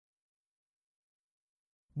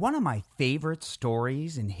One of my favorite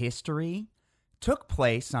stories in history took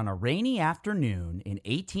place on a rainy afternoon in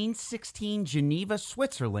 1816 Geneva,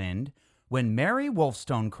 Switzerland, when Mary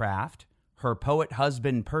Wollstonecraft, her poet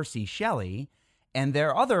husband Percy Shelley, and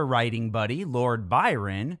their other writing buddy Lord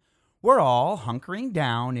Byron were all hunkering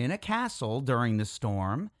down in a castle during the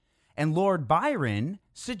storm, and Lord Byron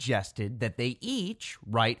suggested that they each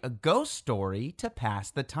write a ghost story to pass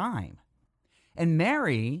the time. And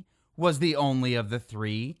Mary was the only of the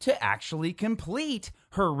three to actually complete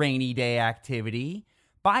her rainy day activity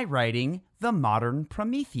by writing the modern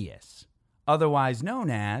Prometheus, otherwise known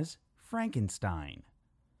as Frankenstein.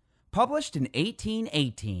 Published in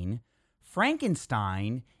 1818,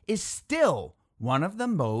 Frankenstein is still one of the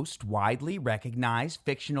most widely recognized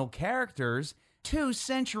fictional characters 2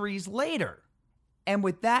 centuries later. And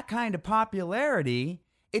with that kind of popularity,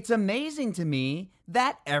 it's amazing to me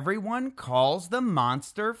that everyone calls the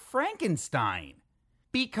monster Frankenstein,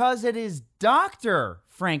 because it is Dr.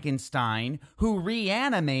 Frankenstein who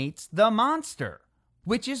reanimates the monster,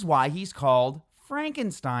 which is why he's called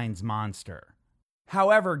Frankenstein's monster.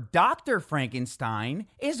 However, Dr. Frankenstein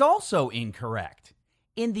is also incorrect.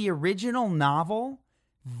 In the original novel,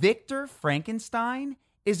 Victor Frankenstein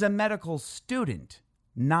is a medical student,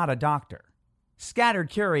 not a doctor. Scattered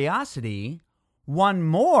Curiosity, one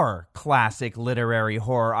more classic literary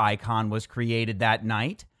horror icon, was created that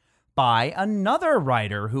night by another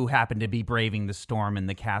writer who happened to be braving the storm in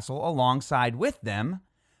the castle alongside with them,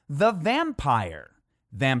 the Vampire.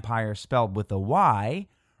 Vampire spelled with a Y,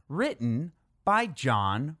 written by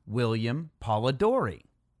John William Polidori.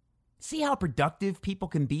 See how productive people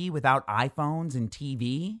can be without iPhones and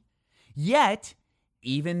TV? Yet,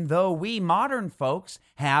 even though we modern folks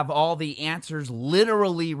have all the answers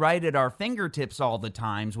literally right at our fingertips all the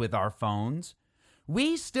times with our phones,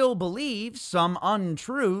 we still believe some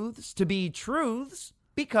untruths to be truths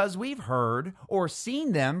because we've heard or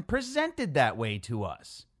seen them presented that way to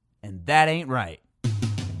us. And that ain't right.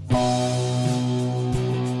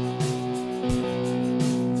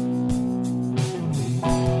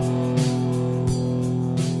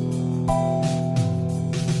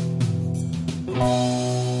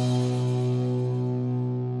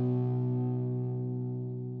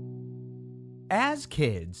 As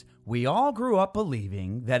kids, we all grew up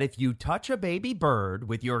believing that if you touch a baby bird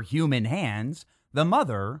with your human hands, the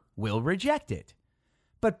mother will reject it.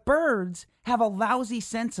 But birds have a lousy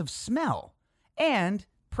sense of smell and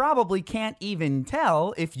probably can't even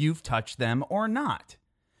tell if you've touched them or not.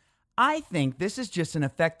 I think this is just an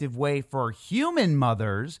effective way for human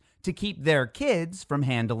mothers to keep their kids from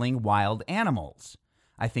handling wild animals.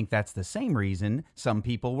 I think that's the same reason some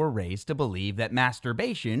people were raised to believe that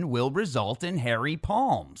masturbation will result in hairy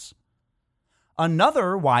palms.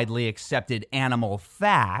 Another widely accepted animal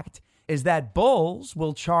fact is that bulls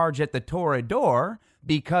will charge at the toreador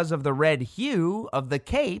because of the red hue of the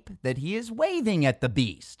cape that he is waving at the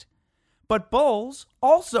beast. But bulls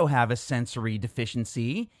also have a sensory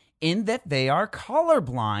deficiency in that they are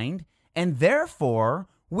colorblind and therefore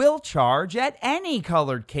will charge at any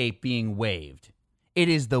colored cape being waved. It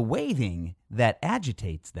is the waving that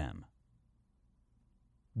agitates them.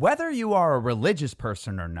 Whether you are a religious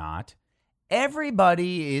person or not,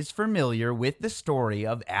 everybody is familiar with the story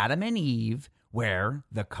of Adam and Eve, where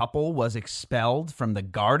the couple was expelled from the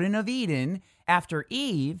Garden of Eden after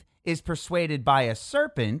Eve is persuaded by a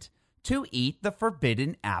serpent to eat the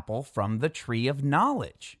forbidden apple from the tree of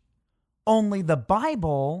knowledge. Only the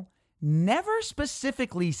Bible never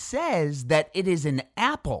specifically says that it is an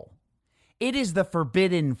apple. It is the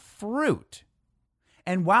forbidden fruit.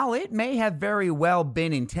 And while it may have very well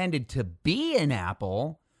been intended to be an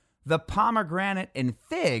apple, the pomegranate and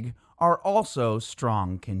fig are also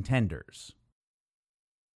strong contenders.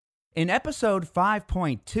 In episode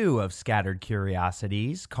 5.2 of Scattered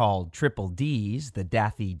Curiosities, called Triple D's The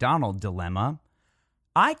Daffy Donald Dilemma,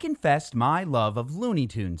 I confessed my love of Looney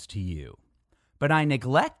Tunes to you. But I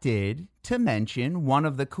neglected to mention one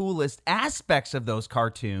of the coolest aspects of those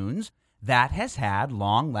cartoons that has had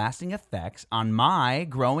long-lasting effects on my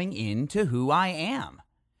growing into who I am.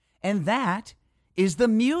 And that is the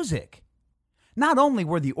music. Not only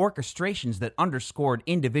were the orchestrations that underscored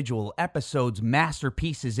individual episodes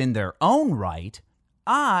masterpieces in their own right,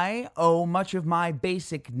 I owe much of my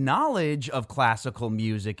basic knowledge of classical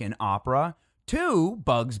music and opera to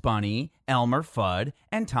Bugs Bunny, Elmer Fudd,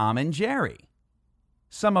 and Tom and Jerry.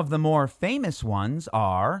 Some of the more famous ones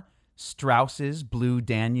are Strauss's Blue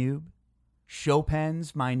Danube,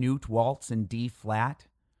 Chopin's Minute Waltz in D-flat,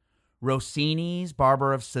 Rossini's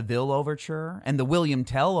Barber of Seville Overture and the William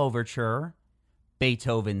Tell Overture,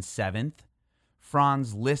 Beethoven's Seventh,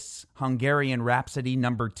 Franz Liszt's Hungarian Rhapsody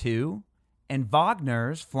No. 2, and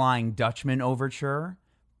Wagner's Flying Dutchman Overture,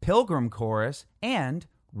 Pilgrim Chorus, and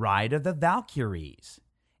Ride of the Valkyries.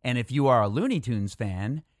 And if you are a Looney Tunes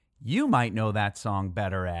fan, you might know that song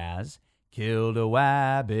better as Killed a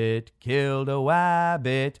Wabbit,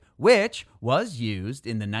 which was used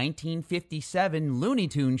in the 1957 Looney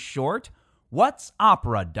Tunes short, What's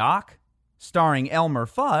Opera, Doc?, starring Elmer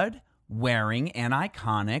Fudd wearing an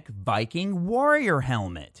iconic Viking warrior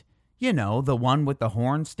helmet. You know, the one with the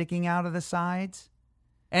horn sticking out of the sides.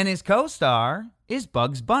 And his co-star is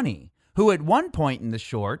Bugs Bunny, who at one point in the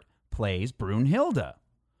short plays Brunhilde.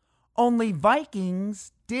 Only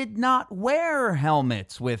Vikings did not wear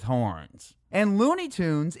helmets with horns. And Looney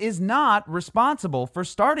Tunes is not responsible for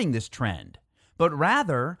starting this trend, but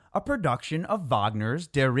rather a production of Wagner's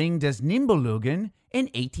Der Ring des Nibelungen in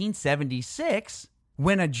 1876,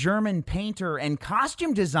 when a German painter and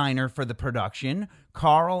costume designer for the production,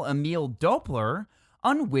 Karl Emil Doppler,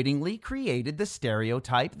 unwittingly created the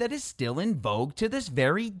stereotype that is still in vogue to this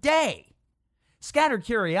very day. Scattered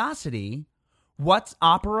curiosity, What's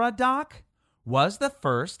Opera, Doc? Was the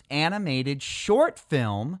first animated short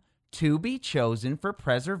film to be chosen for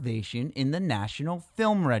preservation in the National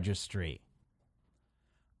Film Registry.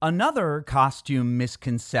 Another costume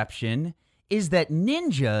misconception is that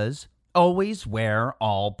ninjas always wear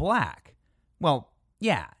all black. Well,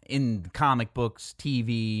 yeah, in comic books,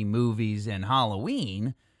 TV, movies, and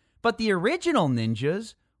Halloween, but the original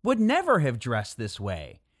ninjas would never have dressed this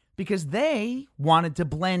way because they wanted to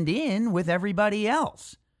blend in with everybody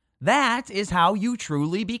else. That is how you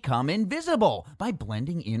truly become invisible, by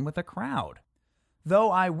blending in with a crowd.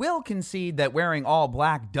 Though I will concede that wearing all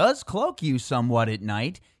black does cloak you somewhat at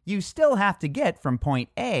night, you still have to get from point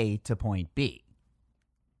A to point B.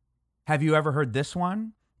 Have you ever heard this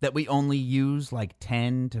one? That we only use like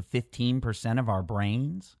 10 to 15% of our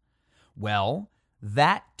brains? Well,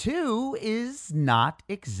 that too is not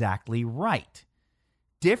exactly right.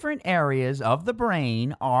 Different areas of the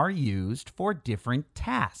brain are used for different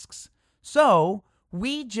tasks. So,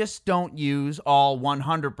 we just don't use all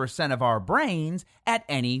 100% of our brains at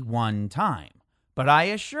any one time. But I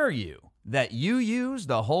assure you that you use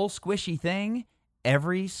the whole squishy thing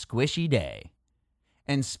every squishy day.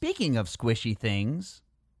 And speaking of squishy things,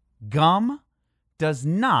 gum does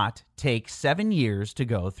not take 7 years to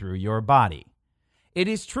go through your body. It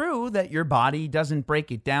is true that your body doesn't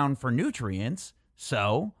break it down for nutrients,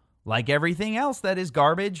 so, like everything else that is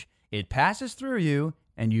garbage, it passes through you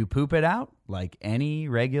and you poop it out like any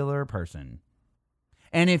regular person.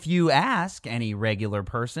 And if you ask any regular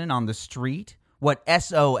person on the street what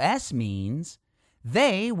SOS means,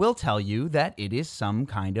 they will tell you that it is some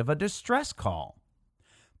kind of a distress call.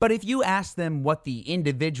 But if you ask them what the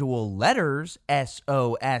individual letters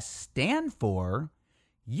SOS stand for,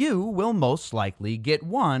 you will most likely get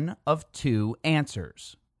one of two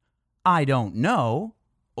answers. I don't know,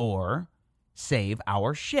 or save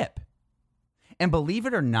our ship. And believe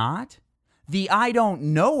it or not, the I don't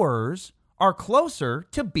knowers are closer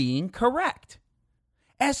to being correct.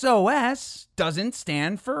 SOS doesn't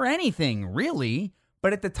stand for anything, really,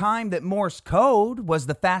 but at the time that Morse code was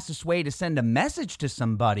the fastest way to send a message to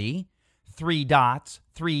somebody, 3 dots,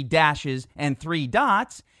 3 dashes, and 3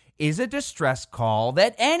 dots is a distress call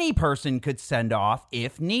that any person could send off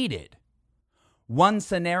if needed. One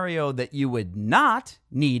scenario that you would not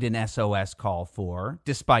need an SOS call for,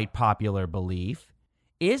 despite popular belief,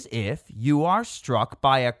 is if you are struck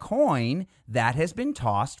by a coin that has been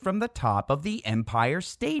tossed from the top of the Empire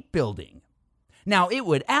State Building. Now, it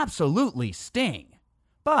would absolutely sting,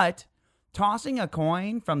 but tossing a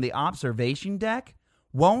coin from the observation deck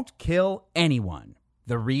won't kill anyone.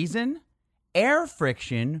 The reason? Air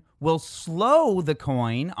friction will slow the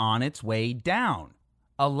coin on its way down,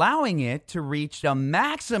 allowing it to reach a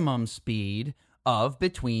maximum speed of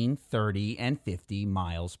between 30 and 50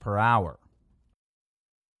 miles per hour.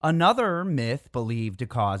 Another myth believed to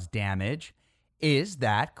cause damage is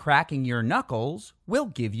that cracking your knuckles will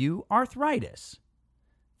give you arthritis.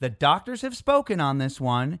 The doctors have spoken on this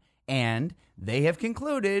one, and they have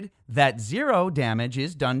concluded that 0 damage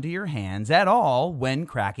is done to your hands at all when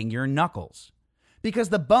cracking your knuckles. Because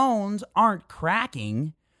the bones aren't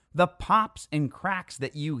cracking, the pops and cracks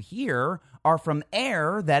that you hear are from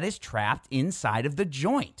air that is trapped inside of the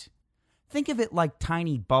joint. Think of it like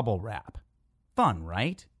tiny bubble wrap. Fun,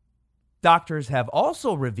 right? Doctors have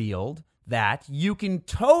also revealed that you can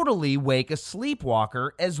totally wake a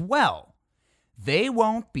sleepwalker as well. They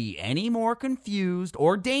won't be any more confused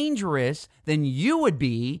or dangerous than you would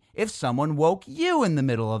be if someone woke you in the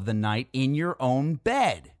middle of the night in your own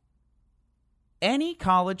bed. Any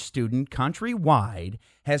college student countrywide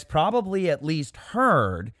has probably at least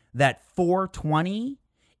heard that 420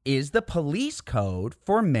 is the police code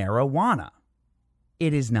for marijuana.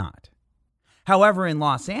 It is not. However, in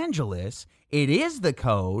Los Angeles, it is the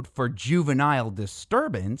code for juvenile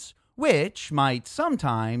disturbance, which might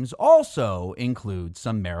sometimes also include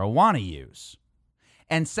some marijuana use.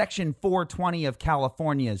 And Section 420 of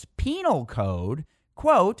California's Penal Code,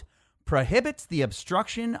 quote, prohibits the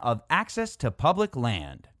obstruction of access to public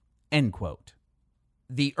land, end quote.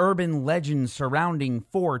 The urban legend surrounding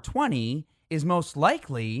 420 is most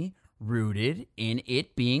likely rooted in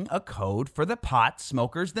it being a code for the pot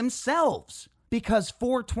smokers themselves, because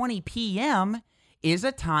 4:20 p.m. is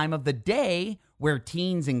a time of the day where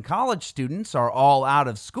teens and college students are all out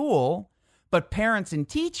of school, but parents and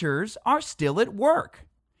teachers are still at work,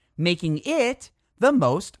 making it the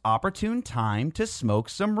most opportune time to smoke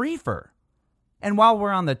some reefer. And while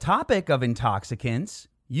we're on the topic of intoxicants,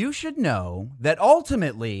 you should know that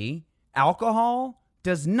ultimately, alcohol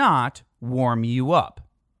does not warm you up.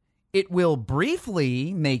 It will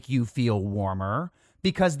briefly make you feel warmer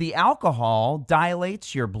because the alcohol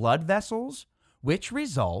dilates your blood vessels, which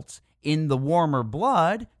results in the warmer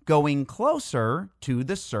blood going closer to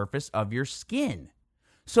the surface of your skin.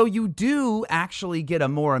 So you do actually get a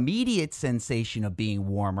more immediate sensation of being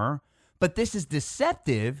warmer, but this is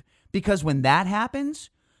deceptive because when that happens,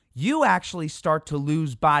 you actually start to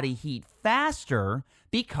lose body heat faster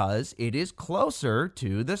because it is closer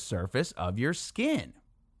to the surface of your skin.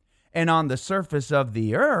 And on the surface of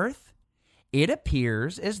the Earth, it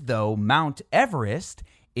appears as though Mount Everest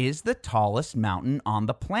is the tallest mountain on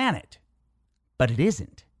the planet. But it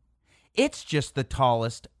isn't. It's just the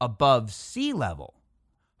tallest above sea level.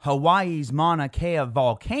 Hawaii's Mauna Kea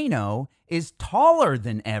volcano is taller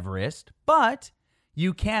than Everest, but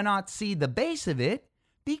you cannot see the base of it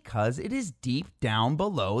because it is deep down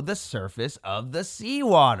below the surface of the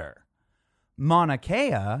seawater. Mauna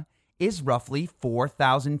Kea is roughly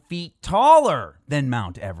 4,000 feet taller than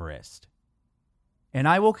Mount Everest. And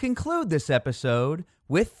I will conclude this episode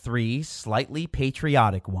with 3 slightly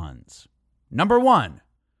patriotic ones. Number 1,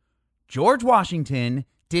 George Washington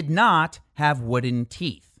did not have wooden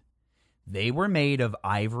teeth. They were made of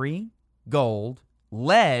ivory, gold,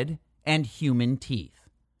 lead, and human teeth.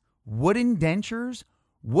 Wooden dentures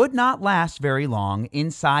would not last very long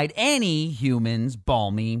inside any human's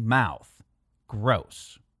balmy mouth.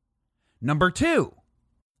 Gross. Number 2,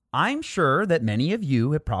 I'm sure that many of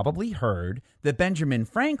you have probably heard that Benjamin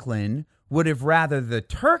Franklin would have rather the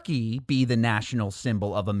turkey be the national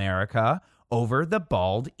symbol of America over the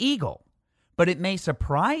bald eagle. But it may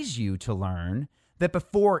surprise you to learn that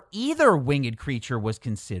before either winged creature was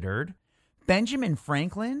considered, Benjamin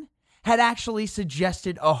Franklin had actually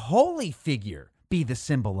suggested a holy figure be the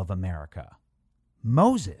symbol of America: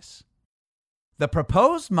 Moses. The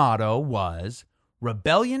proposed motto was,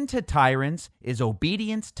 "Rebellion to tyrants is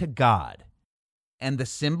obedience to God." And the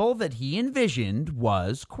symbol that he envisioned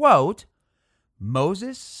was, quote,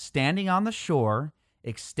 Moses standing on the shore,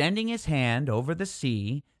 extending his hand over the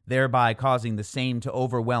sea, thereby causing the same to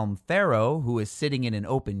overwhelm Pharaoh, who is sitting in an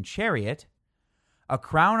open chariot, a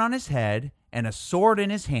crown on his head and a sword in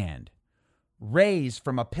his hand, raised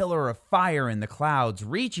from a pillar of fire in the clouds,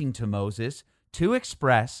 reaching to Moses to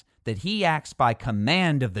express that he acts by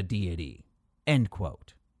command of the deity, end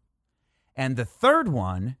quote. And the third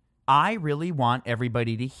one, I really want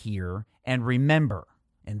everybody to hear and remember,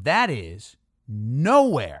 and that is,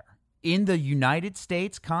 nowhere in the United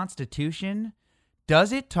States Constitution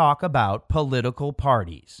does it talk about political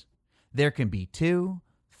parties. There can be 2,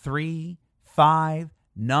 3, 5,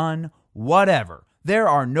 none, whatever. There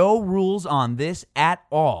are no rules on this at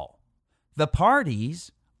all. The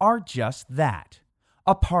parties are just that,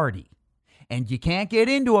 a party. And you can't get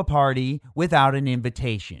into a party without an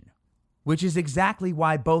invitation, which is exactly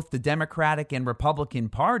why both the Democratic and Republican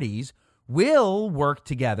parties will work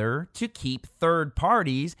together to keep third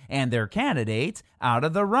parties and their candidates out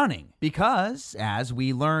of the running. Because, as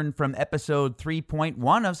we learned from episode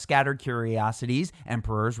 3.1 of Scattered Curiosities,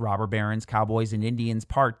 Emperors, Robber Barons, Cowboys, and Indians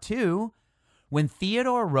Part 2, when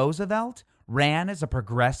Theodore Roosevelt ran as a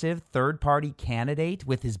progressive third-party candidate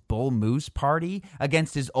with his Bull Moose Party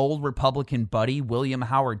against his old Republican buddy William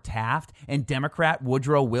Howard Taft and Democrat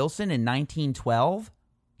Woodrow Wilson in 1912,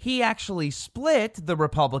 he actually split the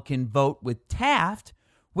Republican vote with Taft,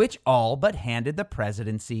 which all but handed the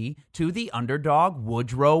presidency to the underdog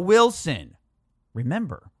Woodrow Wilson.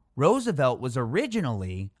 Remember, Roosevelt was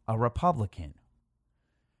originally a Republican.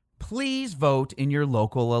 Please vote in your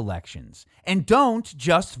local elections, and don't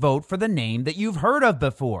just vote for the name that you've heard of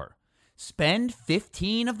before. Spend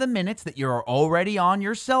 15 of the minutes that you're already on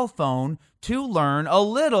your cell phone to learn a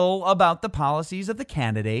little about the policies of the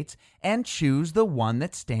candidates and choose the one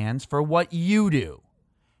that stands for what you do.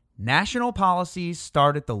 National policies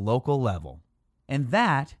start at the local level, and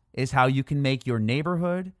that is how you can make your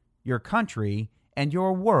neighborhood, your country, and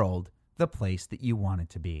your world the place that you want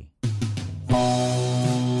it to be.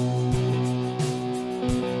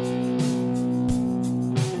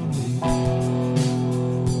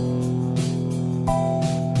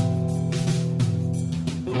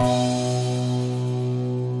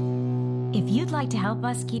 If you'd like to help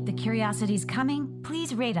us keep the curiosities coming,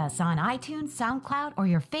 please rate us on iTunes, SoundCloud, or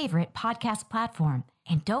your favorite podcast platform.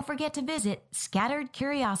 And don't forget to visit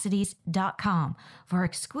scatteredcuriosities.com for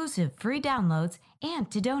exclusive free downloads and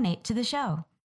to donate to the show.